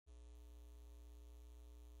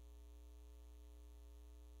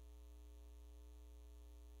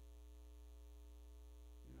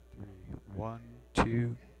One,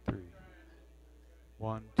 two, three.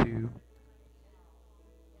 One, two.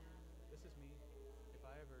 This is me. If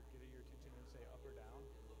I ever get your attention and say up or down,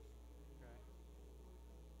 okay?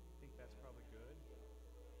 I think that's probably good.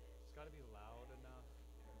 It's got to be loud enough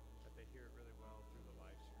that they hear it really well through the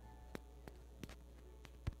live stream.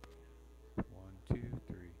 One, two,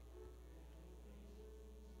 three.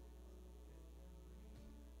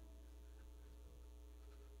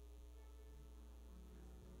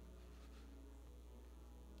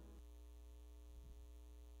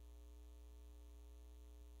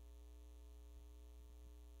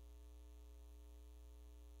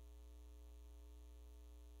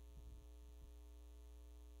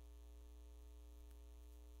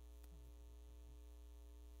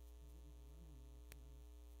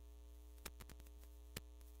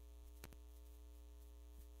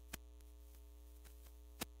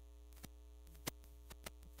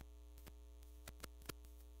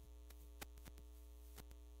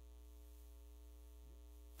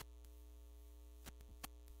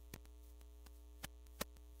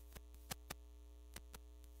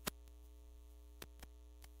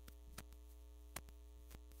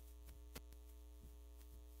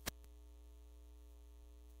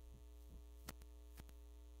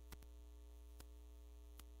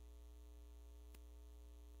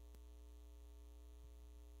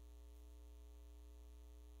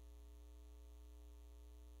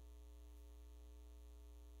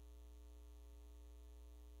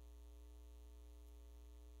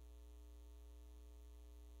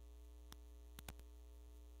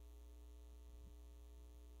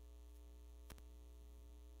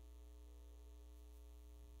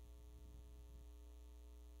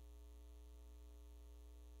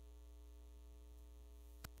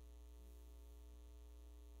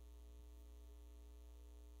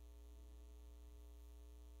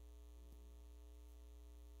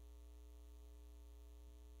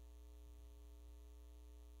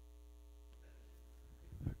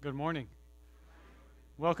 Good morning.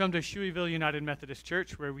 Welcome to Shueyville United Methodist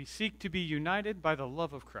Church, where we seek to be united by the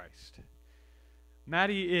love of Christ.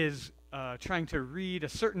 Maddie is trying to read a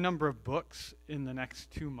certain number of books in the next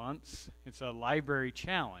 2 months. It's a library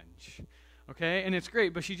challenge, okay? And it's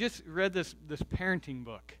great, but she just read this parenting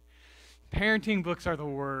book. Parenting books are the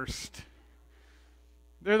worst.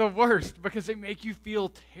 They're the worst because they make you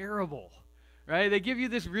feel terrible. Right? They give you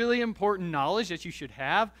this really important knowledge that you should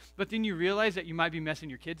have, but then you realize that you might be messing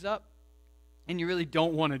your kids up, and you really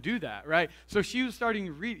don't want to do that, right? So she was starting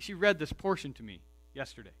to read, she read this portion to me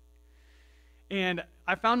yesterday. And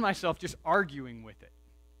I found myself just arguing with it.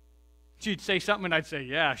 She'd say something, and I'd say,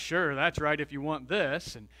 yeah, sure, that's right if you want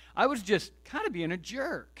this. And I was just kind of being a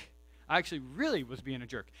jerk. I actually really was being a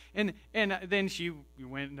jerk. And then we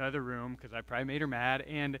went in another room, because I probably made her mad,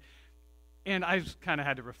 and I just kind of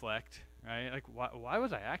had to reflect. Right? Like, why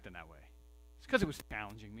was I acting that way? It's because it was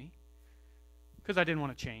challenging me. Because I didn't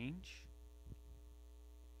want to change.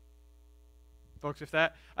 Folks,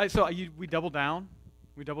 we double down.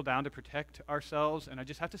 We double down to protect ourselves. And I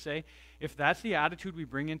just have to say, if that's the attitude we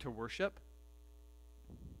bring into worship,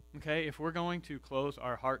 okay, if we're going to close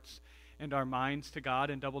our hearts and our minds to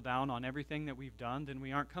God and double down on everything that we've done, then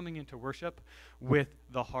we aren't coming into worship with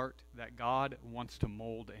the heart that God wants to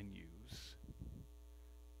mold and use.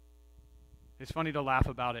 It's funny to laugh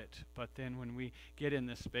about it, but then when we get in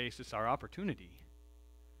this space, it's our opportunity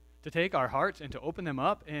to take our hearts and to open them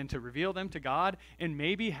up and to reveal them to God and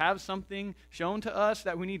maybe have something shown to us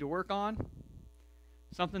that we need to work on,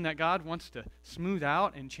 something that God wants to smooth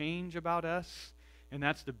out and change about us, and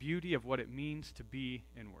that's the beauty of what it means to be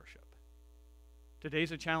in worship.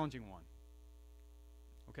 Today's a challenging one,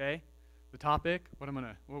 okay? The topic, what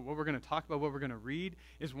we're going to talk about, what we're going to read,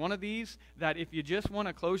 is one of these that if you just want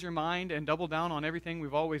to close your mind and double down on everything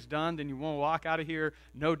we've always done, then you won't walk out of here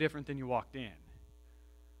no different than you walked in.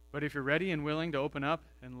 But if you're ready and willing to open up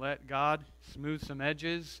and let God smooth some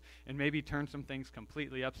edges and maybe turn some things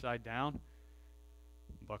completely upside down,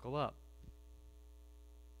 buckle up.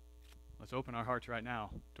 Let's open our hearts right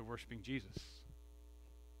now to worshiping Jesus.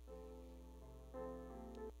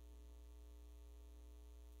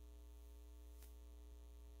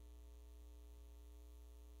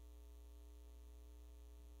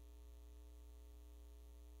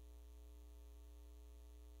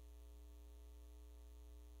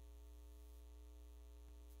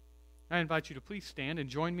 I invite you to please stand and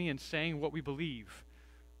join me in saying what we believe.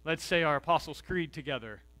 Let's say our Apostles' Creed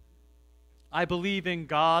together. I believe in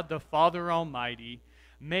God, the Father Almighty,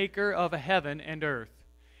 maker of heaven and earth,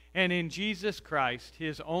 and in Jesus Christ,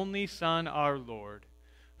 his only Son, our Lord,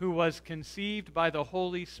 who was conceived by the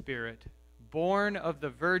Holy Spirit, born of the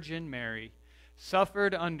Virgin Mary,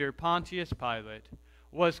 suffered under Pontius Pilate,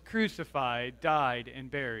 was crucified, died, and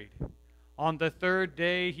buried. On the third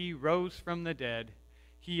day he rose from the dead.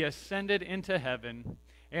 He ascended into heaven,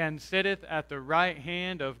 and sitteth at the right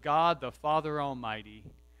hand of God the Father Almighty.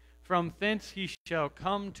 From thence he shall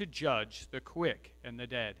come to judge the quick and the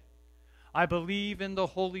dead. I believe in the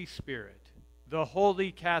Holy Spirit, the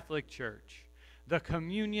holy Catholic Church, the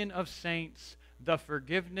communion of saints, the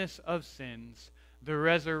forgiveness of sins, the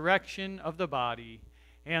resurrection of the body,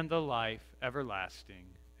 and the life everlasting.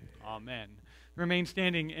 Amen. Remain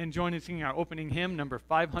standing and join in singing our opening hymn, number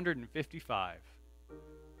 555.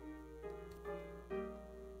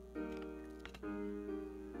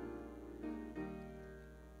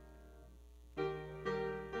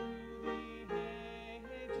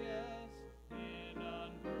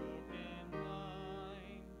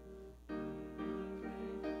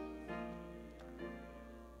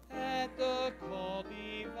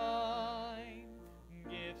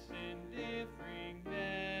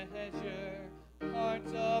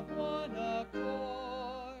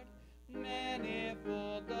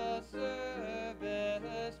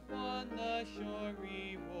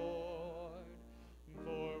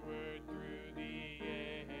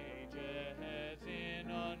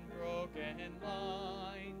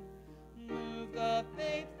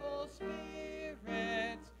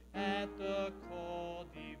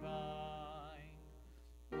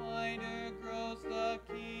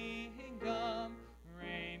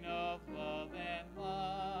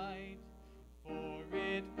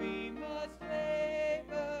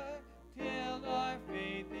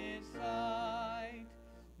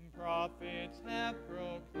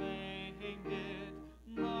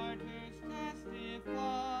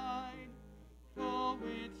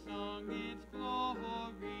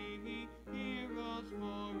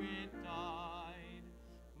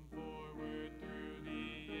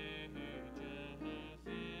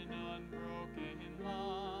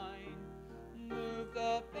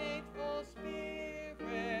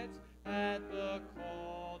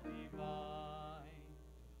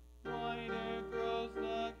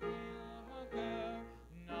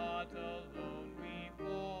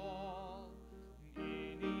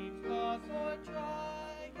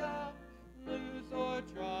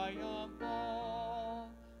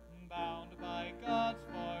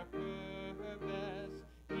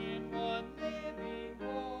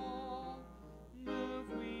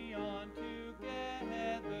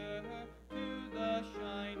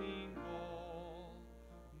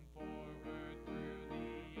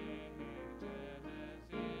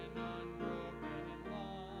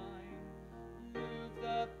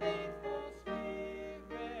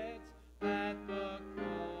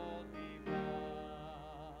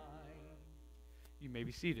 May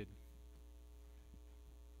be seated.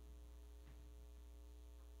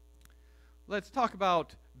 Let's talk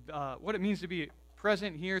about what it means to be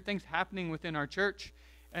present here, things happening within our church.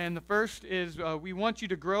 And the first is we want you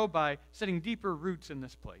to grow by setting deeper roots in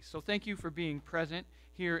this place. So thank you for being present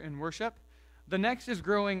here in worship. The next is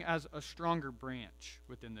growing as a stronger branch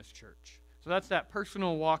within this church. So that's that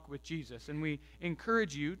personal walk with Jesus. And we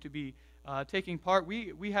encourage you to be taking part.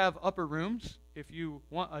 We have upper rooms if you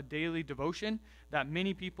want a daily devotion that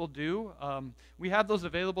many people do. We have those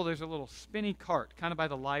available. There's a little spinny cart kind of by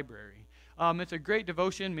the library. It's a great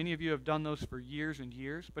devotion. Many of you have done those for years and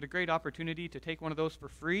years, but a great opportunity to take one of those for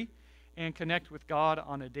free and connect with God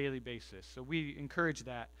on a daily basis. So we encourage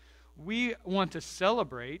that. We want to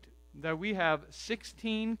celebrate that we have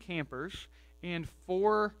 16 campers and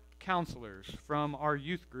 4 counselors from our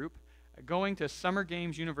youth group going to Summer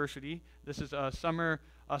Games University. This is a summer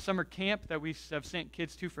camp that we have sent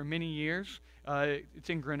kids to for many years. It's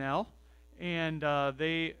in Grinnell, and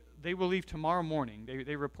they will leave tomorrow morning.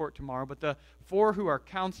 They report tomorrow. But the 4 who are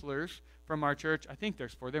counselors from our church, I think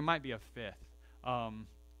there's 4. There might be a 5th.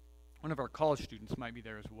 One of our college students might be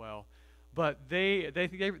there as well. But they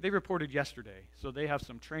reported yesterday, so they have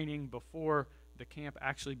some training before the camp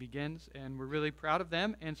actually begins, and we're really proud of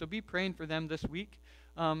them. And so be praying for them this week.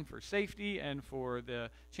 For safety and for the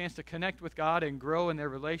chance to connect with God and grow in their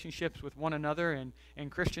relationships with one another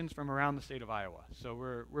and Christians from around the state of Iowa. So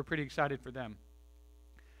we're pretty excited for them.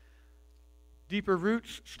 Deeper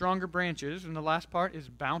roots, stronger branches, and the last part is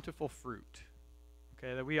bountiful fruit.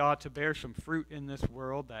 Okay, that we ought to bear some fruit in this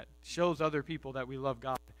world that shows other people that we love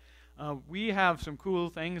God. We have some cool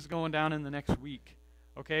things going down in the next week.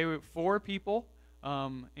 Okay, we have 4 people,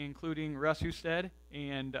 including Russ Husted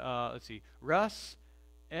and Russ,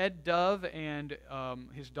 Ed Dove and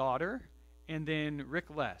his daughter, and then Rick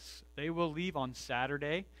Less. They will leave on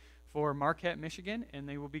Saturday for Marquette, Michigan, and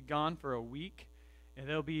they will be gone for a week. And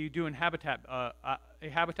they'll be doing a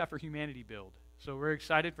Habitat for Humanity build. So we're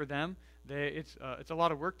excited for them. It's a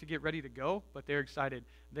lot of work to get ready to go, but they're excited.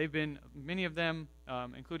 Many of them,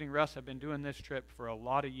 including Russ, have been doing this trip for a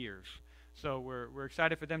lot of years. So we're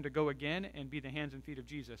excited for them to go again and be the hands and feet of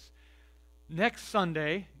Jesus. Next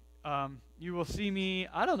Sunday, you will see me.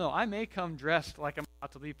 I don't know. I may come dressed like I'm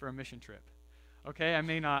about to leave for a mission trip. Okay, I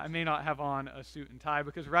may not have on a suit and tie,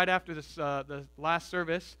 because right after this, the last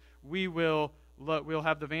service, we'll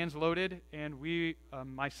have the vans loaded, and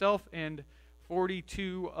myself and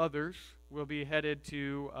 42 others will be headed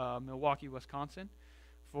to Milwaukee, Wisconsin,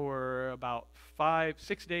 for about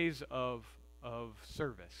 6 days of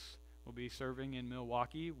service. We'll be serving in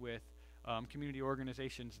Milwaukee with community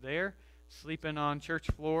organizations there, sleeping on church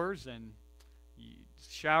floors and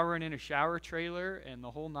showering in a shower trailer and the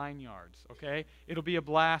whole 9 yards, okay? It'll be a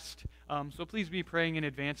blast, so please be praying in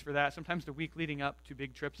advance for that. Sometimes the week leading up to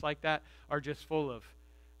big trips like that are just full of,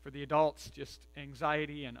 for the adults, just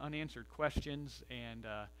anxiety and unanswered questions, and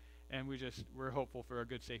we're hopeful for a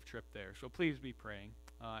good, safe trip there. So please be praying.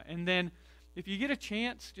 And then if you get a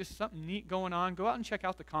chance, just something neat going on, go out and check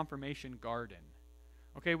out the confirmation garden.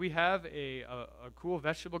 Okay, we have a cool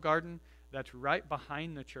vegetable garden that's right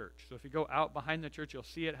behind the church. So if you go out behind the church, you'll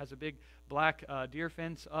see it has a big black deer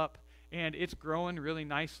fence up, and it's growing really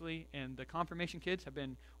nicely. And the confirmation kids have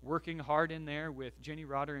been working hard in there with Jenny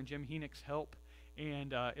Rotter and Jim Heenick's help,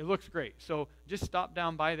 and it looks great. So just stop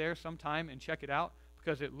down by there sometime and check it out,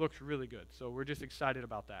 because it looks really good. So we're just excited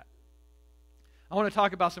about that. I want to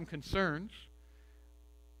talk about some concerns.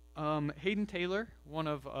 Hayden Taylor, one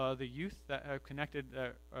of the youth that are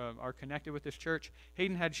connected with this church,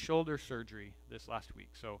 Hayden had shoulder surgery this last week,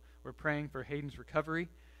 so we're praying for Hayden's recovery.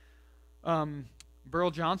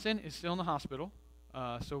 Burl Johnson is still in the hospital,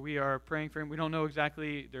 so we are praying for him. We don't know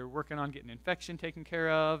exactly. They're working on getting infection taken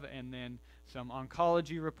care of, and then some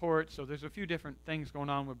oncology reports. So there's a few different things going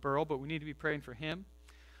on with Burl, but we need to be praying for him.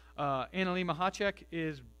 Annalie Mahacek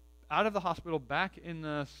is out of the hospital, back in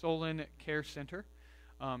the Solon Care Center.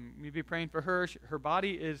 We'd be praying for her. Her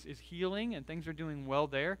body is healing, and things are doing well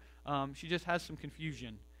there. She just has some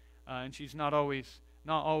confusion, and she's not always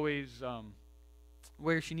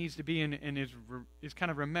where she needs to be, and is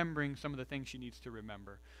kind of remembering some of the things she needs to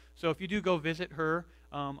remember. So if you do go visit her,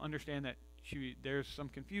 understand that there's some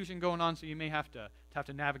confusion going on, so you may have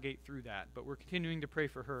to navigate through that. But we're continuing to pray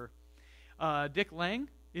for her. Dick Lang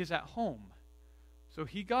is at home. So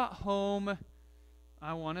he got home,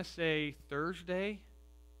 I want to say Thursday.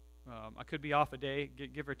 I could be off a day,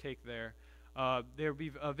 give or take there. There will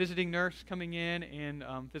be a visiting nurse coming in,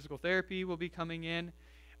 and physical therapy will be coming in.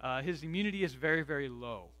 His immunity is very, very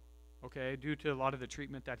low, okay, due to a lot of the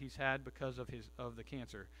treatment that he's had because of the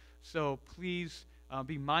cancer. So please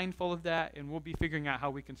be mindful of that, and we'll be figuring out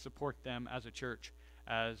how we can support them as a church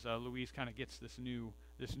as Louise kind of gets this new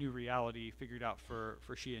reality figured out for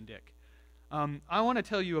she and Dick. I want to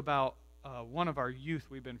tell you about one of our youth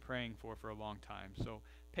we've been praying for a long time. So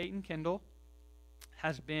Peyton Kendall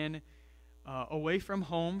has been away from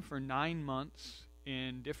home for 9 months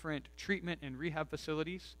in different treatment and rehab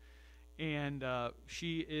facilities, and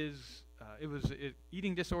she is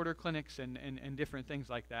eating disorder clinics and different things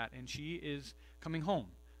like that, and she is coming home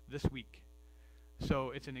this week.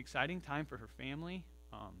 So it's an exciting time for her family.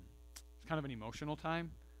 It's kind of an emotional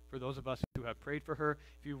time for those of us who have prayed for her.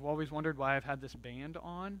 If you've always wondered why I've had this band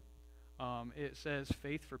on, it says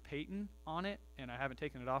Faith for Peyton on it, and I haven't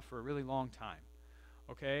taken it off for a really long time.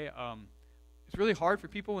 Okay? It's really hard for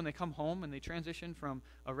people when they come home and they transition from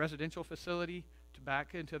a residential facility to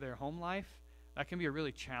back into their home life. That can be a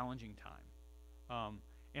really challenging time.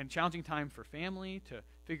 And challenging time for family to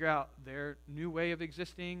figure out their new way of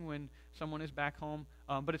existing when someone is back home.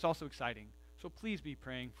 But it's also exciting. So please be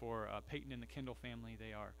praying for Peyton and the Kendall family.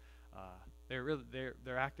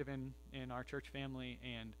 They're active in our church family,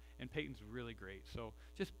 and Peyton's really great. So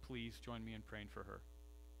just please join me in praying for her.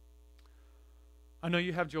 I know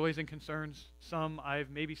you have joys and concerns, some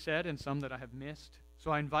I've maybe said and some that I have missed.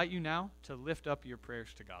 So I invite you now to lift up your prayers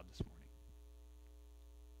to God this morning.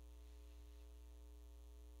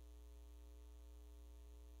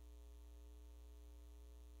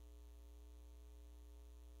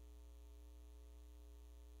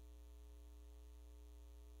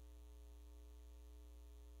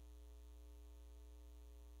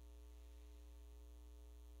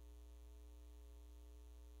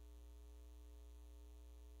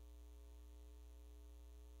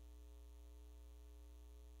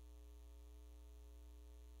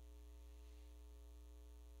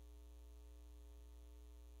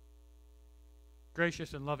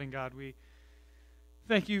 Gracious and loving God, we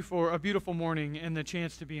thank you for a beautiful morning and the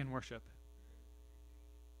chance to be in worship.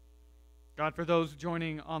 God, for those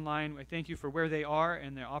joining online, I thank you for where they are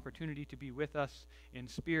and their opportunity to be with us in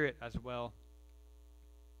spirit as well.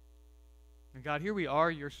 And God, here we are,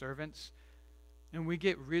 your servants, and we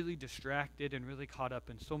get really distracted and really caught up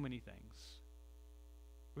in so many things.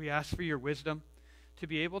 We ask for your wisdom to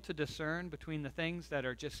be able to discern between the things that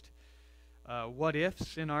are just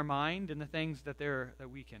what-ifs in our mind and the things that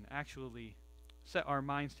we can actually set our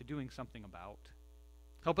minds to doing something about.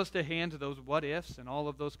 Help us to hand those what-ifs and all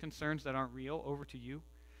of those concerns that aren't real over to you,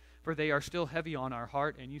 for they are still heavy on our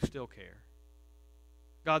heart and you still care.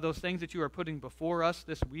 God, those things that you are putting before us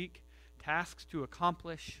this week, tasks to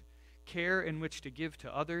accomplish, care in which to give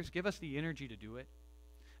to others, give us the energy to do it,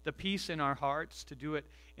 the peace in our hearts to do it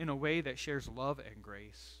in a way that shares love and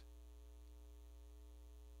grace.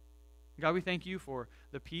 God, we thank you for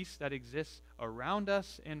the peace that exists around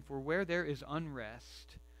us, and for where there is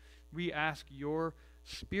unrest, we ask your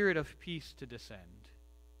spirit of peace to descend.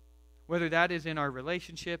 Whether that is in our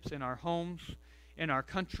relationships, in our homes, in our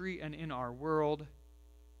country, and in our world,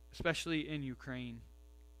 especially in Ukraine,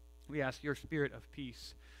 we ask your spirit of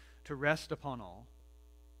peace to rest upon all.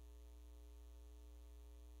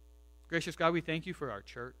 Gracious God, we thank you for our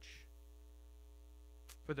church,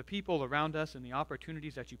 for the people around us and the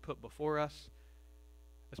opportunities that you put before us,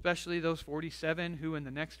 especially those 47 who in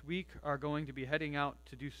the next week are going to be heading out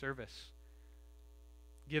to do service.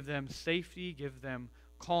 Give them safety, give them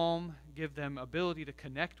calm, give them ability to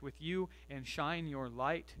connect with you and shine your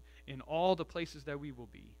light in all the places that we will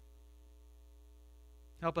be.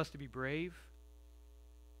 Help us to be brave.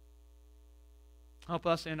 Help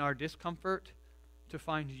us in our discomfort to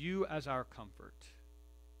find you as our comfort.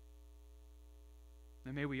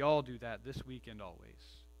 And may we all do that this week and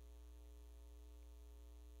always.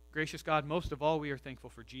 Gracious God, most of all, we are thankful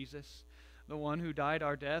for Jesus, the one who died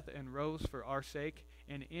our death and rose for our sake,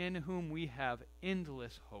 and in whom we have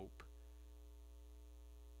endless hope.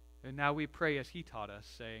 And now we pray as he taught us,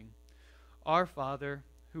 saying, Our Father,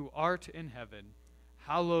 who art in heaven,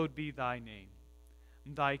 hallowed be thy name.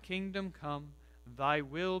 Thy kingdom come, thy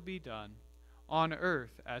will be done, on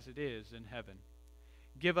earth as it is in heaven.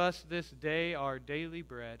 Give us this day our daily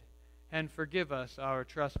bread, and forgive us our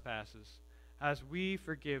trespasses, as we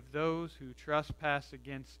forgive those who trespass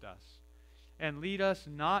against us. And lead us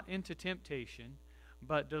not into temptation,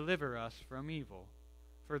 but deliver us from evil.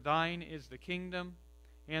 For thine is the kingdom,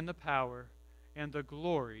 and the power, and the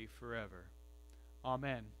glory forever.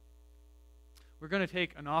 Amen. We're going to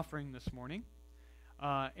take an offering this morning,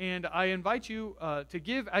 and I invite you to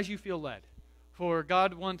give as you feel led. For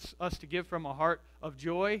God wants us to give from a heart of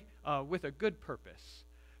joy with a good purpose.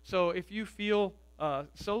 So if you feel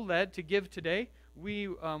so led to give today, we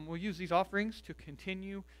will use these offerings to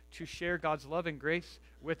continue to share God's love and grace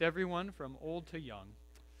with everyone from old to young.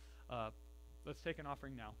 Let's take an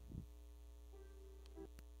offering now.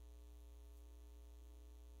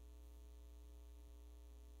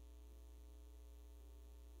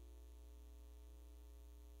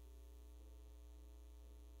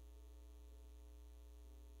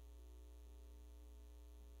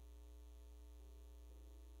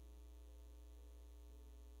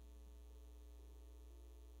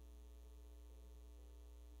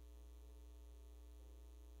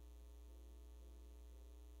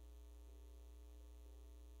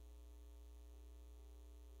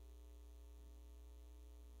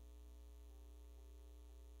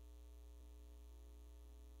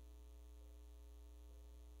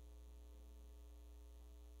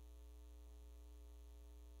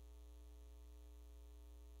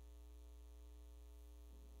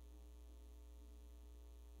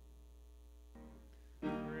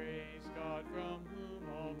 From whom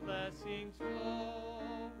all blessings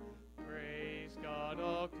flow. Praise God,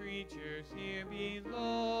 all creatures here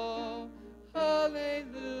below.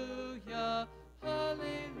 Hallelujah, hallelujah.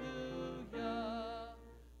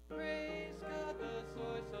 Praise God, the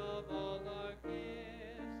source of all our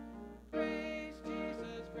gifts. Praise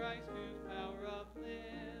Jesus Christ, whose power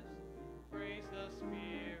uplifts. Praise the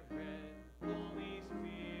Spirit, Holy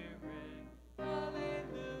Spirit.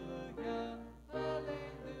 Hallelujah, hallelujah.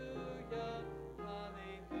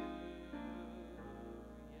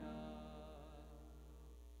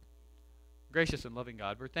 Gracious and loving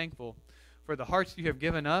God, we're thankful for the hearts you have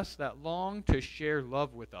given us that long to share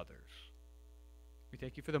love with others. We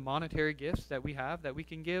thank you for the monetary gifts that we have that we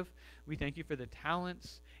can give. We thank you for the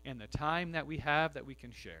talents and the time that we have that we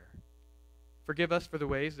can share. Forgive us for the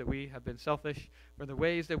ways that we have been selfish, for the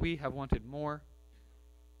ways that we have wanted more.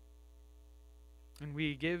 And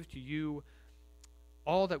we give to you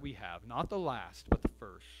all that we have, not the last, but the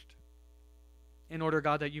first. in order,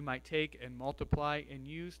 God, that you might take and multiply and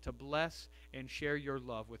use to bless and share your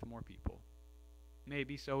love with more people. May it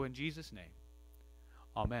be so in Jesus' name.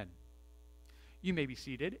 Amen. You may be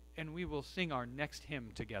seated, and we will sing our next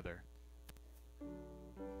hymn together.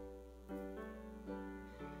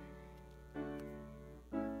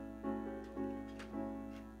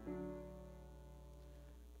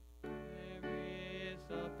 There is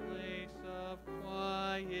a place of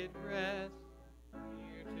quiet rest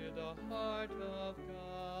near to the heart of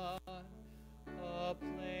God, a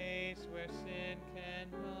place where sin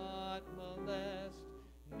cannot molest,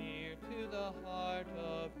 near to the heart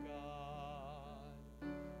of God.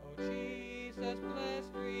 O Jesus,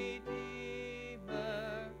 blessed Redeemer,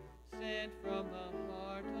 sent from the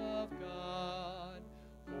heart of God,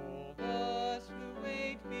 hold us who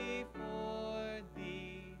wait before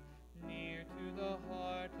thee, near to the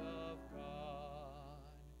heart of God.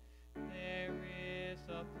 There is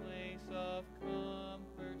a place of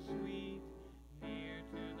comfort sweet, near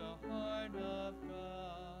to the heart of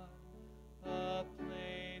God, a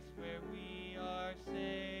place where we our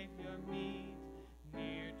Savior meet,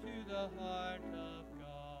 near to the heart of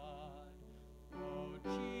God. O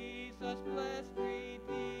Jesus, blessed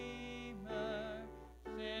Redeemer,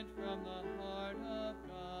 sent from the heart of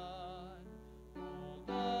God, hold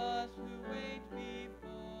us who wait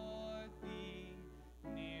before thee,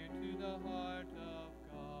 near to the heart of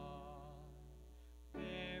God.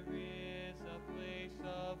 There is a place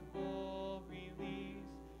of full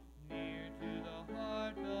release, near to the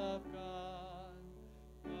heart of God,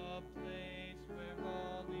 a place where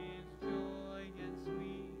all is joy and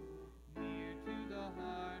sweet, near to the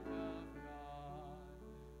heart of God.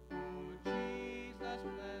 O Jesus,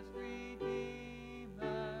 blessed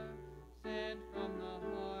Redeemer, sent from the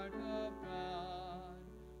heart of God,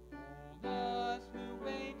 hold us who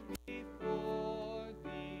wait before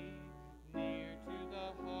thee, near to the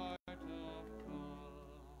heart of God.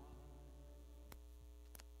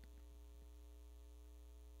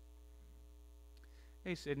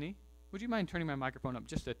 Hey, Sydney, would you mind turning my microphone up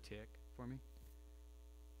just a tick for me?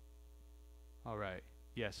 All right.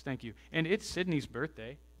 Yes, thank you. And it's Sydney's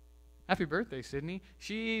birthday. Happy birthday, Sydney.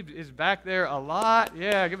 She is back there a lot.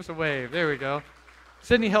 Yeah, give us a wave. There we go.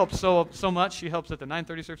 Sydney helps so much. She helps at the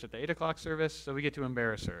 9:30 service, at the 8 o'clock service, so we get to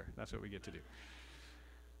embarrass her. That's what we get to do.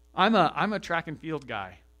 I'm a track and field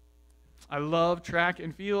guy. I love track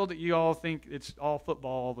and field. You all think it's all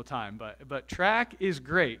football all the time, but track is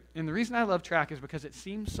great. And the reason I love track is because it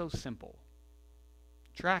seems so simple.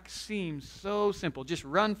 Track seems so simple. Just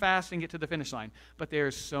run fast and get to the finish line. But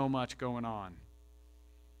there's so much going on,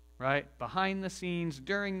 right? Behind the scenes,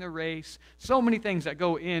 during the race, so many things that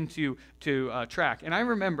go into track. And I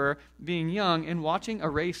remember being young and watching a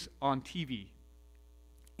race on TV.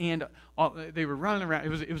 And they were running around.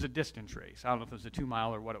 It was a distance race. I don't know if it was a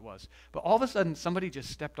 2-mile or what it was. But all of a sudden, somebody just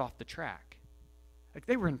stepped off the track. Like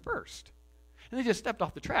they were in first. And they just stepped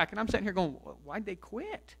off the track. And I'm sitting here going, why'd they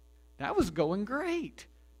quit? That was going great.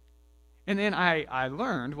 And then I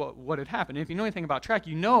learned what had happened. And if you know anything about track,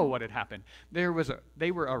 you know what had happened. They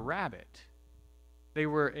were a rabbit. They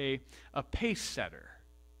were a pace setter.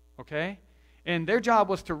 Okay? And their job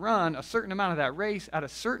was to run a certain amount of that race at a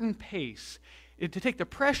certain pace, to take the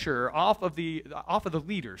pressure off of the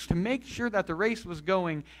leaders, to make sure that the race was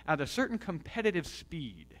going at a certain competitive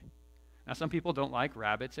speed. Now, some people don't like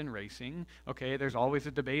rabbits in racing. Okay, there's always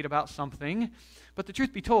a debate about something. But the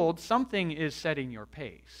truth be told, something is setting your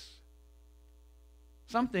pace.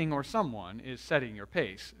 Something or someone is setting your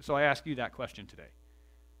pace. So I ask you that question today.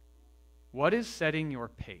 What is setting your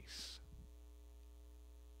pace?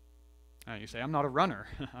 You say, I'm not a runner.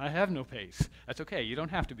 I have no pace. That's okay. You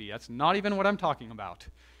don't have to be. That's not even what I'm talking about.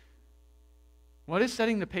 What is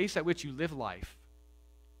setting the pace at which you live life?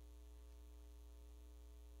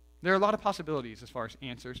 There are a lot of possibilities as far as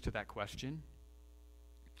answers to that question.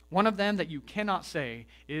 One of them that you cannot say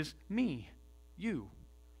is me, you.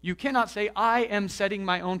 You cannot say, I am setting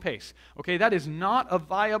my own pace. Okay, that is not a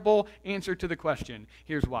viable answer to the question.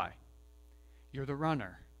 Here's why. You're the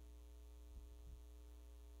runner.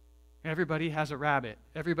 Everybody has a rabbit.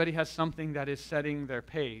 Everybody has something that is setting their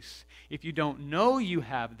pace. If you don't know you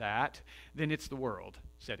have that, then it's the world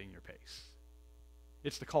setting your pace.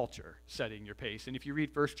 It's the culture setting your pace. And if you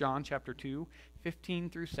read 1 John chapter 2, 15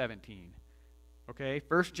 through 17, okay,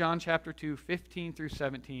 1 John chapter 2, 15 through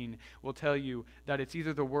 17 will tell you that it's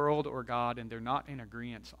either the world or God, and they're not in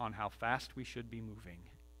agreement on how fast we should be moving.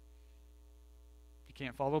 You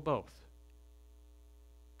can't follow both.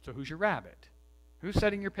 So who's your rabbit? Who's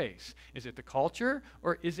setting your pace? Is it the culture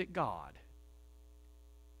or is it God?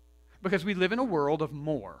 Because we live in a world of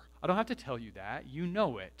more. I don't have to tell you that. You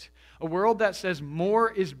know it. A world that says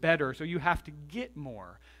more is better, so you have to get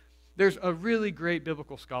more. There's a really great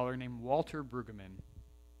biblical scholar named Walter Brueggemann.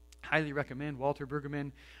 Highly recommend Walter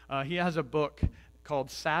Brueggemann. He has a book called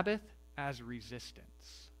Sabbath as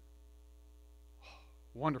Resistance.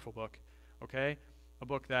 Wonderful book, okay? A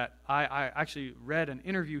book that I actually read an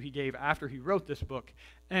interview he gave after he wrote this book.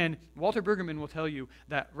 And Walter Brueggemann will tell you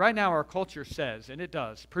that right now our culture says, and it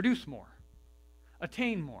does, produce more,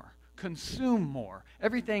 attain more, consume more.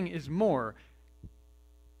 Everything is more.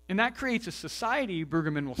 And that creates a society,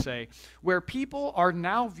 Brueggemann will say, where people are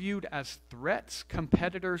now viewed as threats,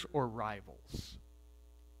 competitors, or rivals.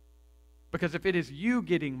 Because if it is you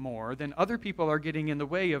getting more, then other people are getting in the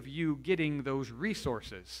way of you getting those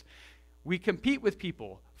resources. We compete with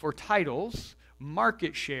people for titles,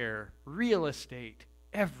 market share, real estate,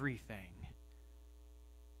 everything.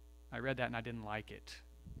 I read that and I didn't like it.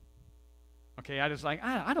 Okay, I was like,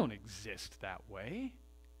 I don't exist that way.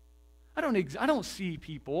 I don't see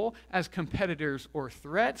people as competitors or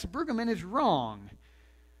threats. Brueggemann is wrong.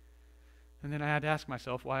 And then I had to ask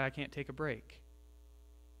myself why I can't take a break.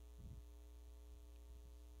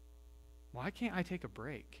 Why can't I take a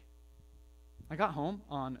break? I got home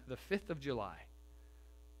on the 5th of July.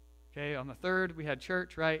 Okay, on the 3rd, we had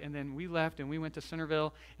church, right? And then we left and we went to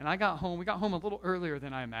Centerville. And we got home a little earlier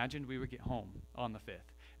than I imagined we would get home on the 5th.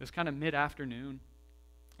 It was kind of mid-afternoon.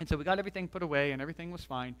 And so we got everything put away and everything was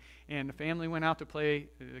fine. And the family went out to play.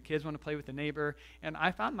 The kids went to play with the neighbor. And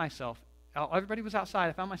I found myself, everybody was outside.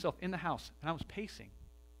 I found myself in the house and I was pacing.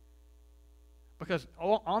 Because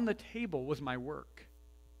on the table was my work.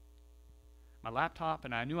 My laptop,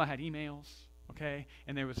 and I knew I had emails, okay?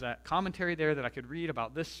 And there was that commentary there that I could read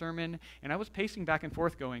about this sermon, and I was pacing back and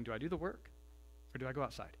forth going, do I do the work or do I go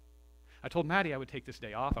outside? I told Maddie I would take this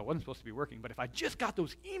day off. I wasn't supposed to be working, but if I just got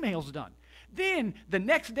those emails done, then the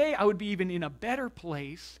next day I would be even in a better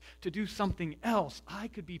place to do something else. I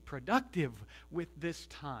could be productive with this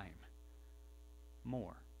time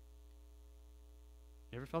more.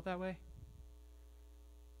 You ever felt that way?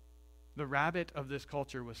 The rabbit of this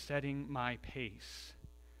culture was setting my pace.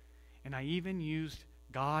 And I even used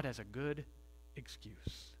God as a good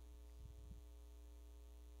excuse.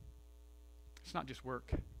 It's not just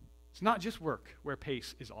work. It's not just work where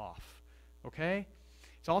pace is off, okay?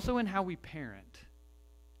 It's also in how we parent.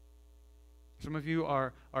 Some of you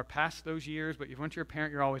are past those years, but once you're a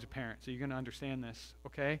parent, you're always a parent, so you're going to understand this,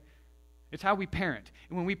 okay? It's how we parent.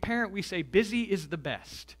 And when we parent, we say busy is the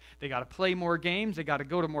best. They got to play more games. They got to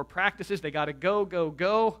go to more practices. They got to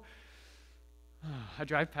go. I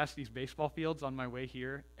drive past these baseball fields on my way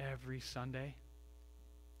here every Sunday.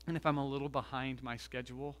 And if I'm a little behind my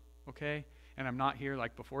schedule, okay, and I'm not here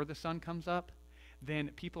like before the sun comes up,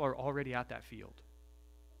 then people are already at that field.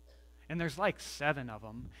 And there's like 7 of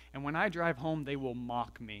them. And when I drive home, they will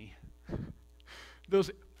mock me.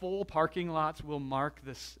 Those full parking lots will mock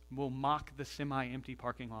the semi-empty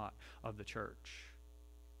parking lot of the church.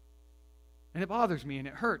 And it bothers me and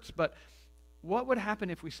it hurts, but what would happen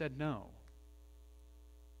if we said no?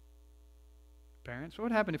 Parents, what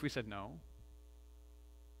would happen if we said no?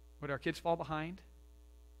 Would our kids fall behind?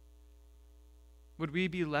 Would we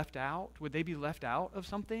be left out? Would they be left out of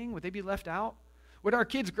something? Would they be left out? Would our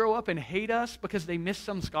kids grow up and hate us because they missed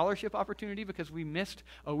some scholarship opportunity because we missed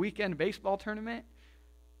a weekend baseball tournament?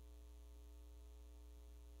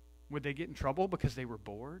 Would they get in trouble because they were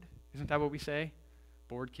bored? Isn't that what we say?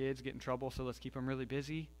 Bored kids get in trouble, so let's keep them really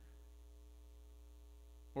busy?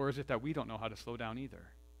 Or is it that we don't know how to slow down either?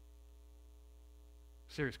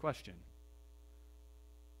 Serious question.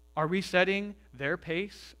 Are we setting their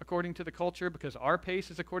pace according to the culture because our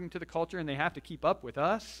pace is according to the culture and they have to keep up with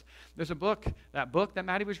us? There's a book that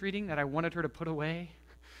Maddie was reading that I wanted her to put away.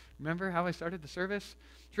 Remember how I started the service?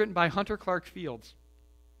 It's written by Hunter Clark Fields.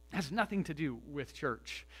 It has nothing to do with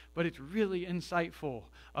church, but it's really insightful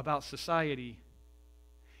about society.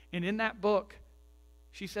 And in that book,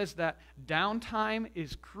 she says that downtime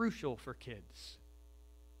is crucial for kids.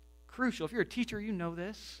 Crucial. If you're a teacher, you know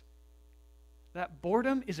this. That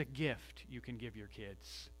boredom is a gift you can give your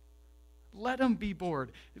kids. Let them be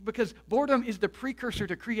bored, because boredom is the precursor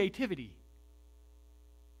to creativity.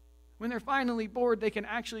 When they're finally bored, they can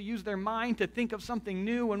actually use their mind to think of something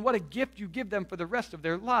new, and what a gift you give them for the rest of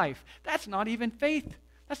their life. That's not even faith.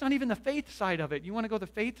 That's not even the faith side of it. You want to go the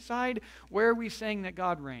faith side? Where are we saying that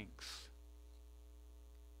God ranks?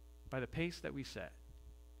 By the pace that we set.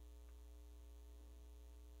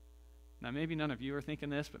 Now, maybe none of you are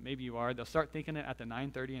thinking this, but maybe you are. They'll start thinking it at the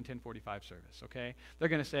 9:30 and 10:45 service, okay? They're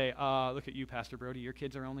going to say, look at you, Pastor Brody. Your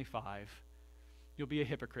kids are only 5. You'll be a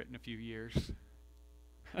hypocrite in a few years.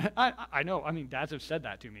 I know. I mean, dads have said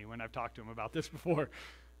that to me when I've talked to them about this before.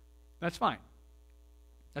 That's fine.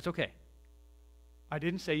 That's okay. I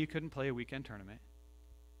didn't say you couldn't play a weekend tournament.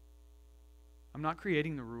 I'm not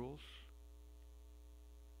creating the rules.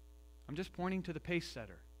 I'm just pointing to the pace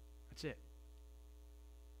setter. That's it.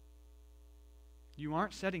 You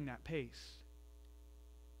aren't setting that pace.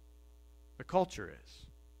 The culture is.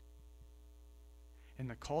 And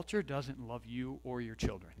the culture doesn't love you or your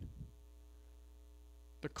children.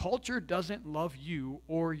 The culture doesn't love you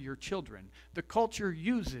or your children. The culture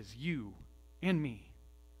uses you and me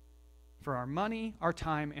for our money, our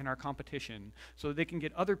time, and our competition so that they can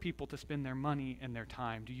get other people to spend their money and their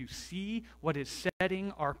time. Do you see what is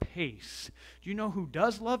setting our pace? Do you know who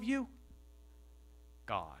does love you?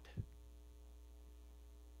 God.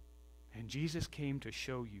 And Jesus came to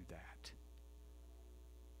show you that.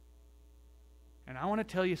 And I want to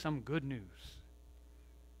tell you some good news.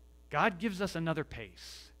 God gives us another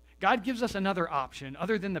pace. God gives us another option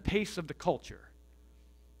other than the pace of the culture.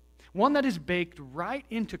 One that is baked right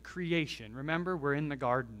into creation. Remember, we're in the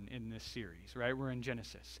garden in this series, right? We're in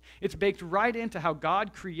Genesis. It's baked right into how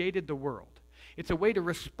God created the world. It's a way to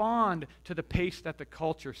respond to the pace that the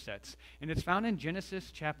culture sets. And it's found in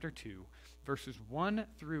Genesis chapter 2, verses 1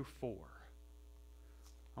 through 4.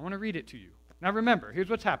 I want to read it to you. Now remember, here's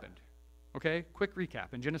what's happened. Okay? Quick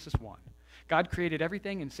recap. In Genesis 1, God created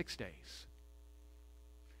everything in 6 days.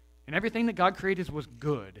 And everything that God created was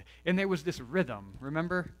good. And there was this rhythm,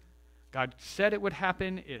 remember? God said it would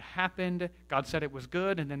happen, it happened. God said it was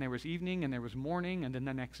good, and then there was evening, and there was morning, and then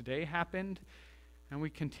the next day happened. And we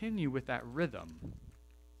continue with that rhythm.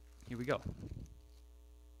 Here we go.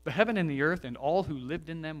 The heaven and the earth and all who lived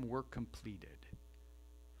in them were completed.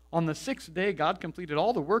 On the 6th day, God completed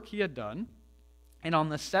all the work he had done. And on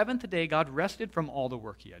the 7th day, God rested from all the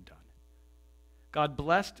work he had done. God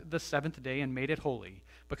blessed the 7th day and made it holy,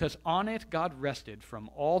 because on it God rested from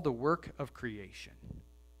all the work of creation.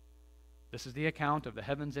 This is the account of the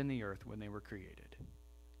heavens and the earth when they were created.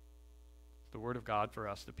 The word of God for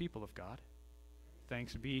us, the people of God.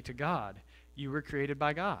 Thanks be to God. You were created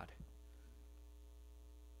by God.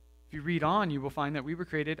 If you read on, you will find that we were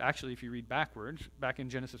created, actually, if you read backwards, back in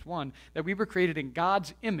Genesis 1, that we were created in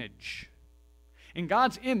God's image. And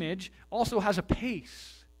God's image also has a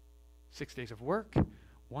pace. 6 days of work,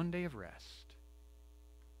 1 day of rest.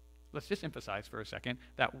 Let's just emphasize for a second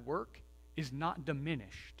that work is not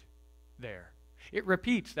diminished there. It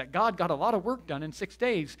repeats that God got a lot of work done in 6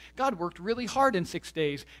 days. God worked really hard in 6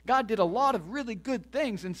 days. God did a lot of really good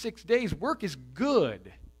things in 6 days. Work is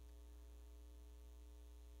good.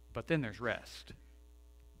 But then there's rest.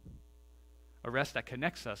 A rest that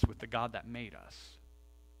connects us with the God that made us.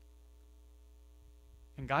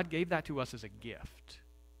 And God gave that to us as a gift,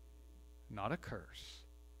 not a curse.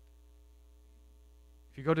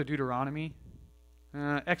 If you go to Deuteronomy,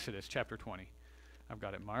 Exodus chapter 20, I've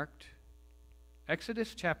got it marked.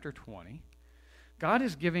 Exodus chapter 20, God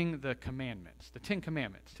is giving the commandments, the 10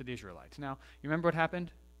 commandments to the Israelites. Now, you remember what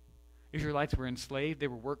happened? Israelites were enslaved. They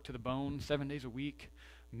were worked to the bone 7 days a week,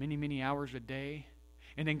 many, many hours a day.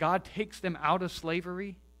 And then God takes them out of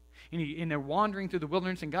slavery, and they're wandering through the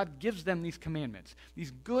wilderness, and God gives them these commandments,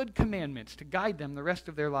 these good commandments to guide them the rest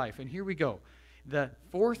of their life. And here we go. The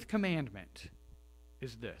 4th commandment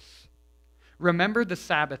is this. Remember the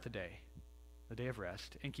Sabbath day, the day of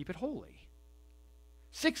rest, and keep it holy.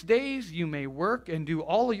 6 days you may work and do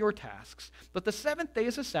all of your tasks, but the 7th day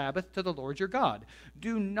is a Sabbath to the Lord your God.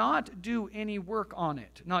 Do not do any work on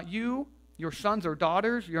it, not you, your sons or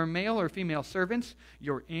daughters, your male or female servants,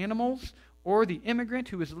 your animals, or the immigrant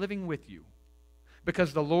who is living with you.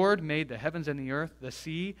 Because the Lord made the heavens and the earth, the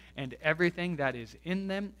sea, and everything that is in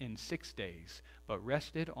them in 6 days, but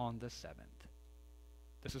rested on the 7th.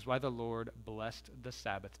 This is why the Lord blessed the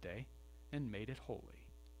Sabbath day and made it holy.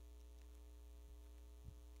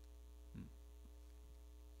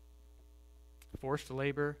 Forced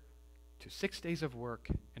labor to 6 days of work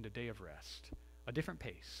and a day of rest. A different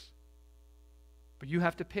pace. But you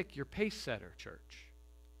have to pick your pace setter, church.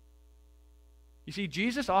 You see,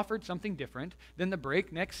 Jesus offered something different than the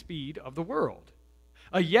breakneck speed of the world.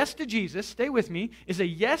 A yes to Jesus, stay with me, is a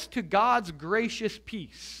yes to God's gracious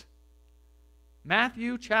peace.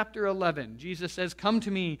 Matthew chapter 11, Jesus says, "Come to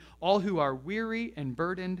me, all who are weary and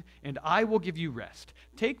burdened, and I will give you rest.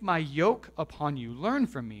 Take my yoke upon you. Learn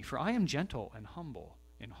from me, for I am gentle and humble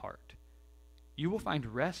in heart. You will find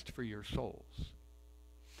rest for your souls.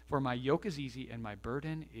 For my yoke is easy and my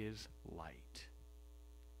burden is light."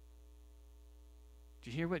 Do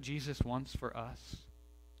you hear what Jesus wants for us?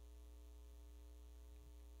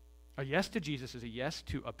 A yes to Jesus is a yes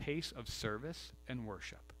to a pace of service and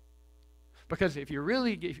worship. Because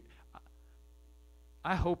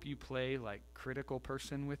I hope you play like critical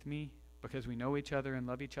person with me, because we know each other and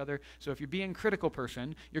love each other. So if you're being critical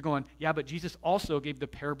person, you're going, yeah, but Jesus also gave the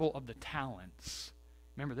parable of the talents.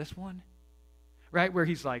 Remember this one? Right? Where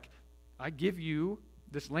he's like, I give you,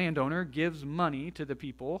 this landowner gives money to the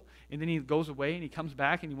people, and then he goes away and he comes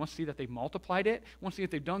back and he wants to see that they've multiplied it, wants to see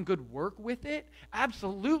that they've done good work with it.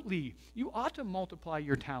 Absolutely. You ought to multiply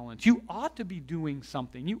your talents. You ought to be doing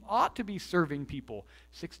something. You ought to be serving people.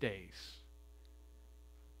 6 days.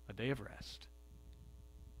 A day of rest.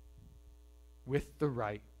 With the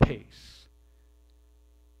right pace.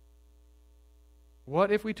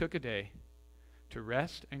 What if we took a day to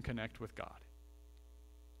rest and connect with God?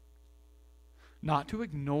 Not to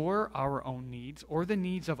ignore our own needs or the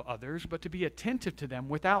needs of others, but to be attentive to them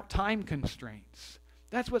without time constraints.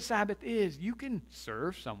 That's what Sabbath is. You can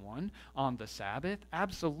serve someone on the Sabbath,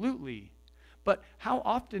 absolutely. But how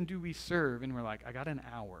often do we serve and we're like, I got an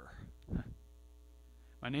hour.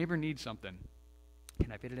 My neighbor needs something.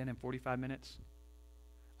 Can I fit it in 45 minutes?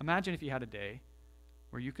 Imagine if you had a day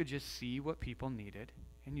where you could just see what people needed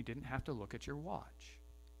and you didn't have to look at your watch.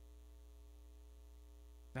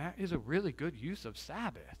 That is a really good use of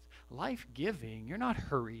Sabbath. Life-giving. You're not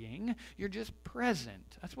hurrying. You're just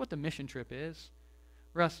present. That's what the mission trip is.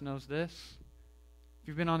 Russ knows this. If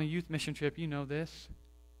you've been on a youth mission trip, you know this.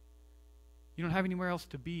 You don't have anywhere else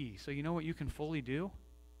to be, so you know what you can fully do?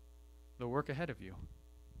 The work ahead of you.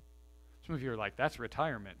 Some of you are like, that's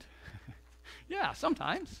retirement. Yeah,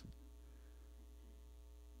 sometimes.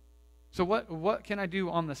 So what can I do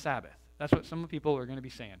on the Sabbath? That's what some people are going to be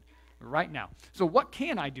saying right now. So what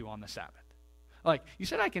can I do on the Sabbath? Like, you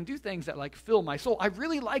said I can do things that like fill my soul. I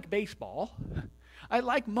really like baseball. I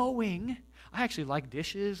like mowing. I actually like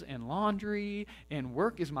dishes and laundry, and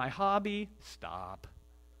work is my hobby. Stop.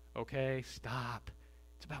 Okay, stop.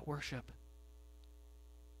 It's about worship.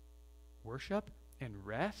 Worship and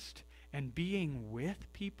rest and being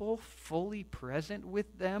with people, fully present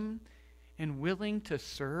with them, and willing to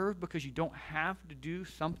serve because you don't have to do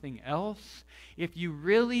something else. If you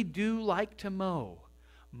really do like to mow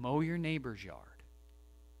your neighbor's yard.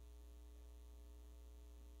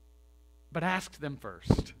 But ask them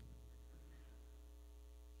first.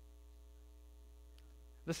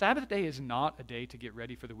 The Sabbath day is not a day to get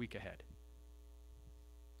ready for the week ahead.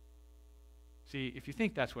 See, if you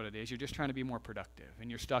think that's what it is, you're just trying to be more productive, and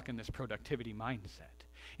you're stuck in this productivity mindset.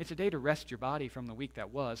 It's a day to rest your body from the week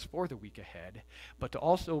that was for the week ahead, but to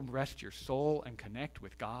also rest your soul and connect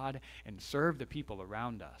with God and serve the people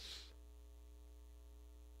around us.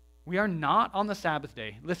 We are not on the Sabbath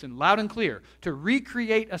day, listen loud and clear, to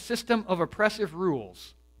recreate a system of oppressive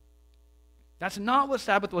rules. That's not what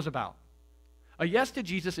Sabbath was about. A yes to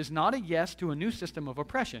Jesus is not a yes to a new system of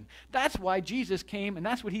oppression. That's why Jesus came, and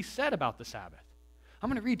that's what he said about the Sabbath. I'm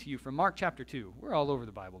going to read to you from Mark chapter 2. We're all over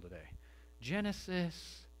the Bible today.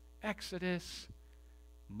 Genesis, Exodus,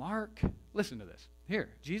 Mark. Listen to this. Here,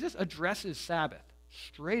 Jesus addresses Sabbath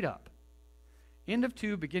straight up. End of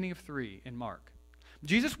 2, beginning of 3 in Mark.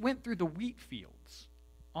 Jesus went through the wheat fields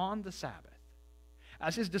on the Sabbath.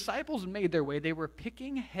 As his disciples made their way, they were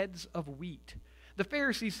picking heads of wheat. The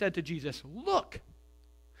Pharisees said to Jesus, "Look,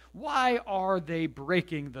 why are they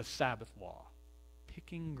breaking the Sabbath law?"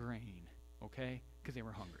 Picking grain, okay? Because they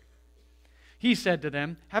were hungry. He said to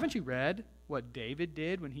them, "Haven't you read what David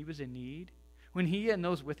did when he was in need? When he and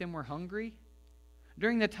those with him were hungry?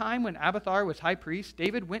 During the time when Abiathar was high priest,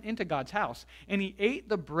 David went into God's house, and he ate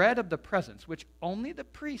the bread of the presence, which only the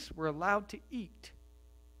priests were allowed to eat.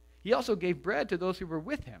 He also gave bread to those who were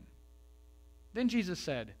with him." Then Jesus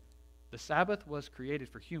said, "The Sabbath was created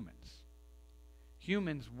for humans.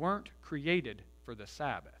 Humans weren't created for the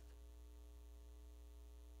Sabbath.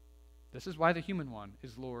 This is why the human one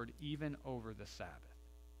is Lord even over the Sabbath."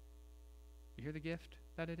 You hear the gift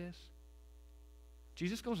that it is?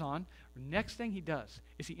 Jesus goes on. Next thing he does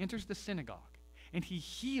is he enters the synagogue and he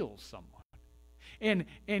heals someone. And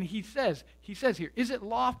he says here, "Is it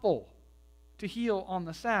lawful to heal on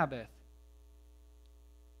the Sabbath?"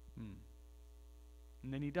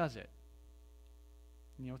 And then he does it.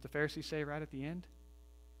 You know what the Pharisees say right at the end?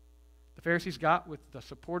 The Pharisees got with the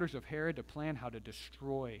supporters of Herod to plan how to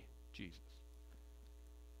destroy Jesus.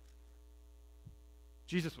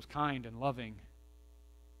 Jesus was kind and loving,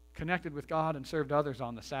 connected with God and served others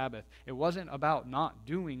on the Sabbath. It wasn't about not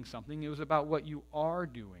doing something. It was about what you are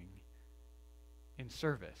doing in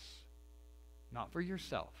service, not for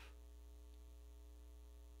yourself.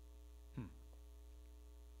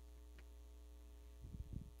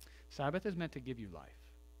 Sabbath is meant to give you life,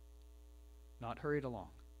 not hurried along.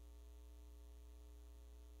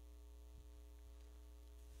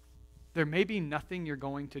 There may be nothing you're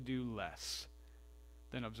going to do less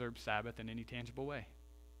than observe Sabbath in any tangible way.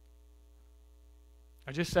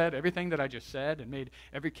 I just said everything that I just said and made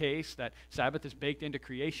every case that Sabbath is baked into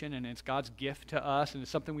creation and it's God's gift to us and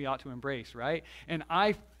it's something we ought to embrace, right? And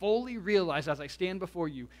I fully realize as I stand before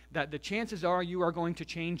you that the chances are you are going to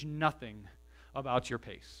change nothing about your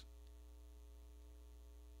pace.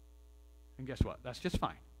 And guess what? That's just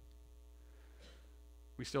fine.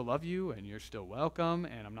 We still love you, and you're still welcome,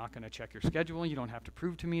 and I'm not going to check your schedule. You don't have to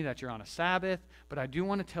prove to me that you're on a Sabbath, but I do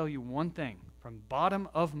want to tell you one thing from the bottom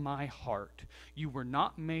of my heart. You were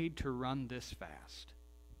not made to run this fast.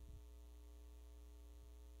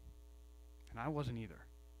 And I wasn't either.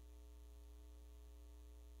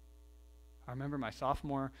 I remember my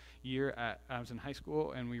sophomore year, I was in high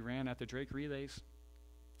school, and we ran at the Drake Relays.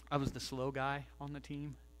 I was the slow guy on the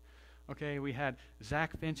team. Okay, we had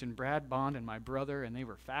Zach Finch and Brad Bond and my brother, and they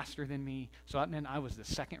were faster than me. So that meant I was the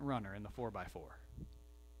second runner in the 4x4.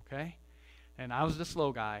 Okay? And I was the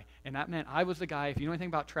slow guy, and that meant I was the guy, if you know anything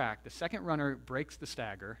about track, the second runner breaks the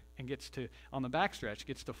stagger and gets to, on the backstretch,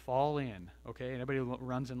 gets to fall in. Okay? And everybody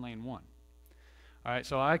runs in lane 1. All right,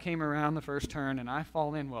 so I came around the first turn, and I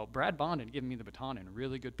fall in. Well, Brad Bond had given me the baton in a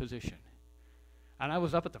really good position. And I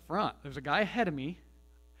was up at the front. There was a guy ahead of me,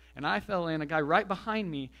 and I fell in, a guy right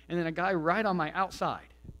behind me, and then a guy right on my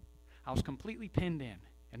outside. I was completely pinned in,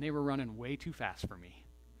 and they were running way too fast for me.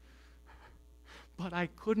 But I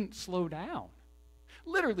couldn't slow down.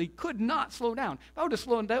 Literally could not slow down. If I would have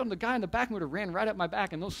slowed down, the guy in the back would have ran right up my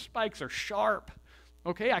back, and those spikes are sharp.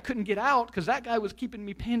 Okay, I couldn't get out because that guy was keeping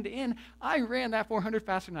me pinned in. I ran that 400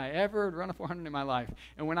 faster than I ever run a 400 in my life.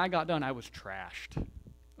 And when I got done, I was trashed.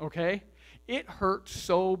 Okay? It hurt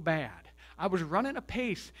so bad. I was running a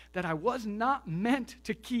pace that I was not meant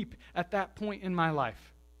to keep at that point in my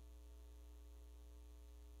life.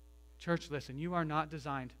 Church, listen, you are not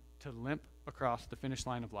designed to limp across the finish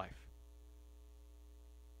line of life.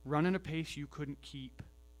 Running a pace you couldn't keep.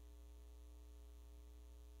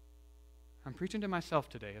 I'm preaching to myself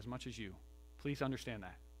today as much as you. Please understand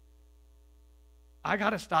that. I got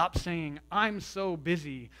to stop saying, I'm so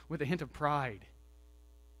busy, with a hint of pride.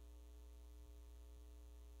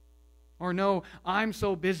 Or no, I'm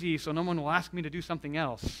so busy so no one will ask me to do something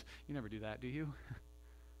else. You never do that, do you?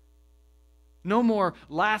 No more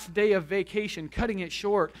last day of vacation, cutting it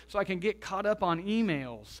short so I can get caught up on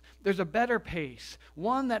emails. There's a better pace,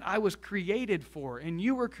 one that I was created for and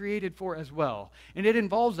you were created for as well. And it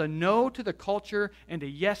involves a no to the culture and a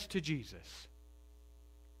yes to Jesus.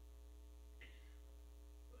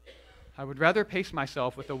 I would rather pace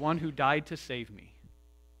myself with the one who died to save me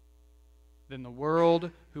than the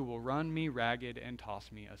world who will run me ragged and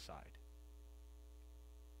toss me aside.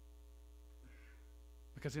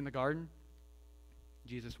 Because in the garden,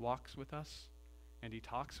 Jesus walks with us and he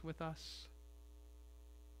talks with us,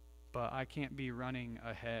 but I can't be running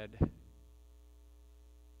ahead.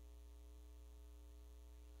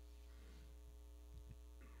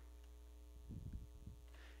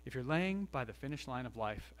 If you're laying by the finish line of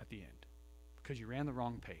life at the end because you ran the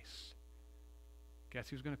wrong pace, guess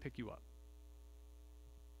who's going to pick you up?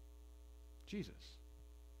 Jesus.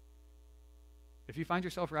 If you find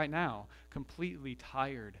yourself right now completely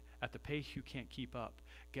tired at the pace you can't keep up,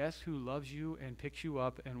 guess who loves you and picks you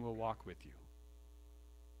up and will walk with you?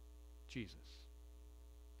 Jesus.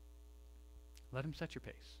 Let him set your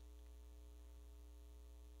pace.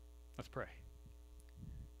 Let's pray.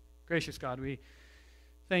 Gracious God, we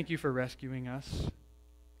thank you for rescuing us,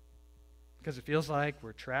 because it feels like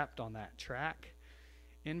we're trapped on that track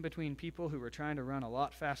in between people who are trying to run a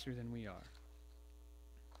lot faster than we are.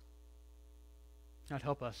 God,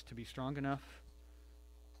 help us to be strong enough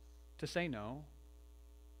to say no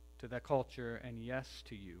to that culture and yes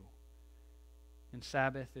to you. And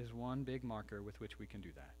Sabbath is one big marker with which we can do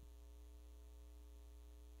that.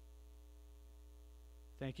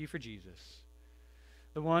 Thank you for Jesus,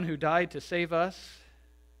 the one who died to save us.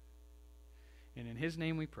 And in his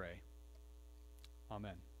name we pray.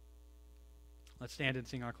 Amen. Let's stand and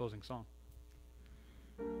sing our closing song.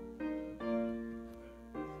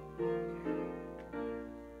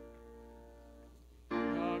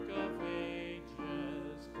 Rock of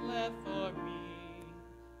ages, cleft for me,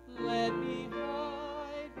 let me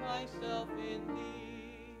hide myself in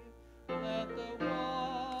thee. Let the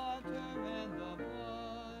water and the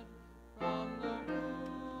blood from the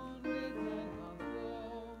wounded and the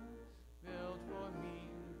flow build for me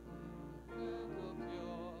little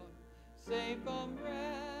pure, save from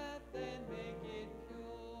wrath and make it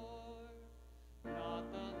pure. Not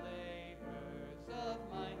the labors of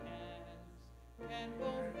my hands can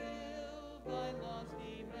fulfill thy lost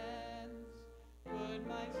demands. Put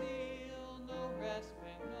my zeal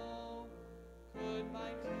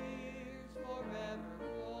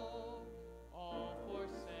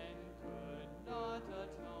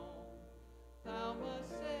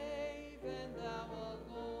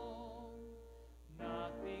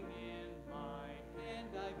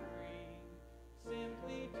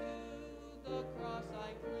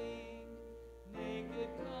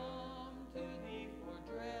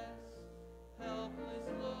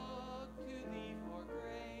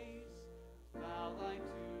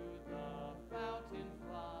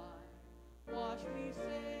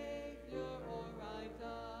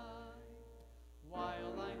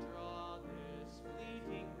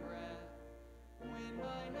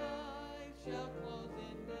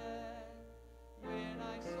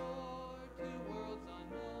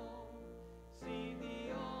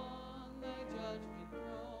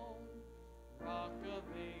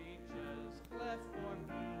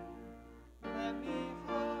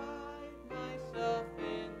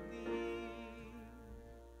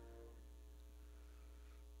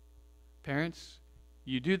Parents,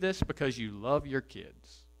 you do this because you love your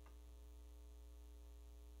kids.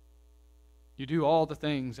 You do all the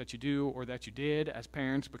things that you do or that you did as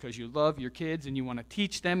parents because you love your kids and you want to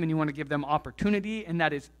teach them and you want to give them opportunity, and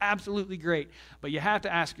that is absolutely great. But you have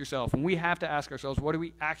to ask yourself, and we have to ask ourselves, what are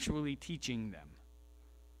we actually teaching them?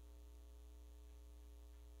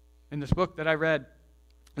 In this book that I read,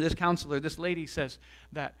 this counselor, this lady says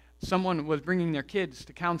that someone was bringing their kids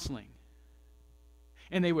to counseling.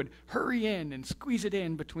 And they would hurry in and squeeze it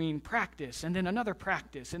in between practice and then another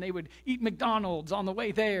practice. And they would eat McDonald's on the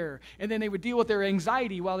way there. And then they would deal with their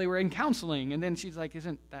anxiety while they were in counseling. And then she's like,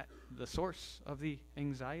 isn't that the source of the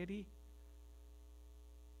anxiety?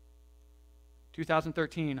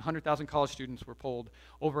 2013, 100,000 college students were polled.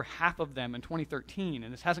 Over half of them in 2013,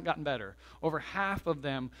 and this hasn't gotten better, over half of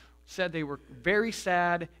them said they were very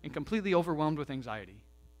sad and completely overwhelmed with anxiety.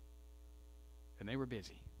 And they were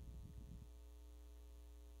busy.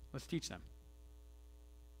 Let's teach them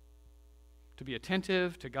to be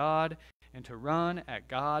attentive to God and to run at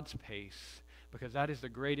God's pace, because that is the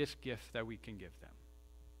greatest gift that we can give them.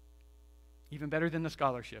 Even better than the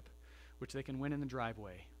scholarship, which they can win in the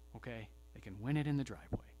driveway, okay? They can win it in the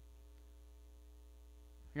driveway.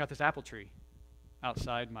 I got this apple tree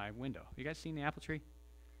outside my window. You guys seen the apple tree?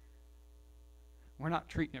 We're not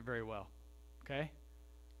treating it very well, okay?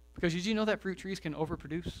 Because did you know that fruit trees can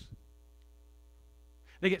overproduce?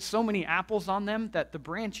 They get so many apples on them that the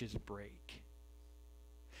branches break.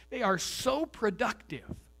 They are so productive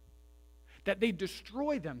that they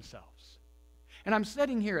destroy themselves. And I'm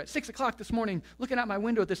sitting here at 6 o'clock this morning looking out my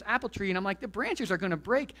window at this apple tree, and I'm like, the branches are going to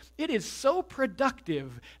break. It is so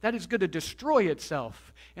productive that it's going to destroy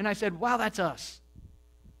itself. And I said, wow, that's us.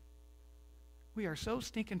 We are so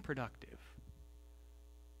stinking productive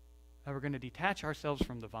that we're going to detach ourselves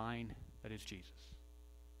from the vine that is Jesus.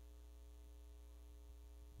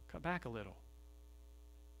 Cut back a little.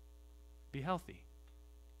 Be healthy.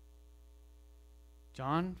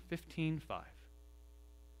 John 15:5.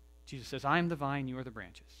 Jesus says, I am the vine, you are the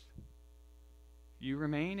branches. You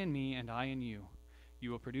remain in me and I in you.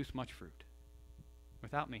 You will produce much fruit.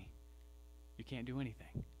 Without me, you can't do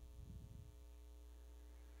anything.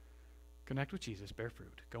 Connect with Jesus, bear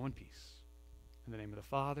fruit, go in peace. In the name of the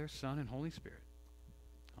Father, Son, and Holy Spirit.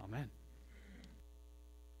 Amen.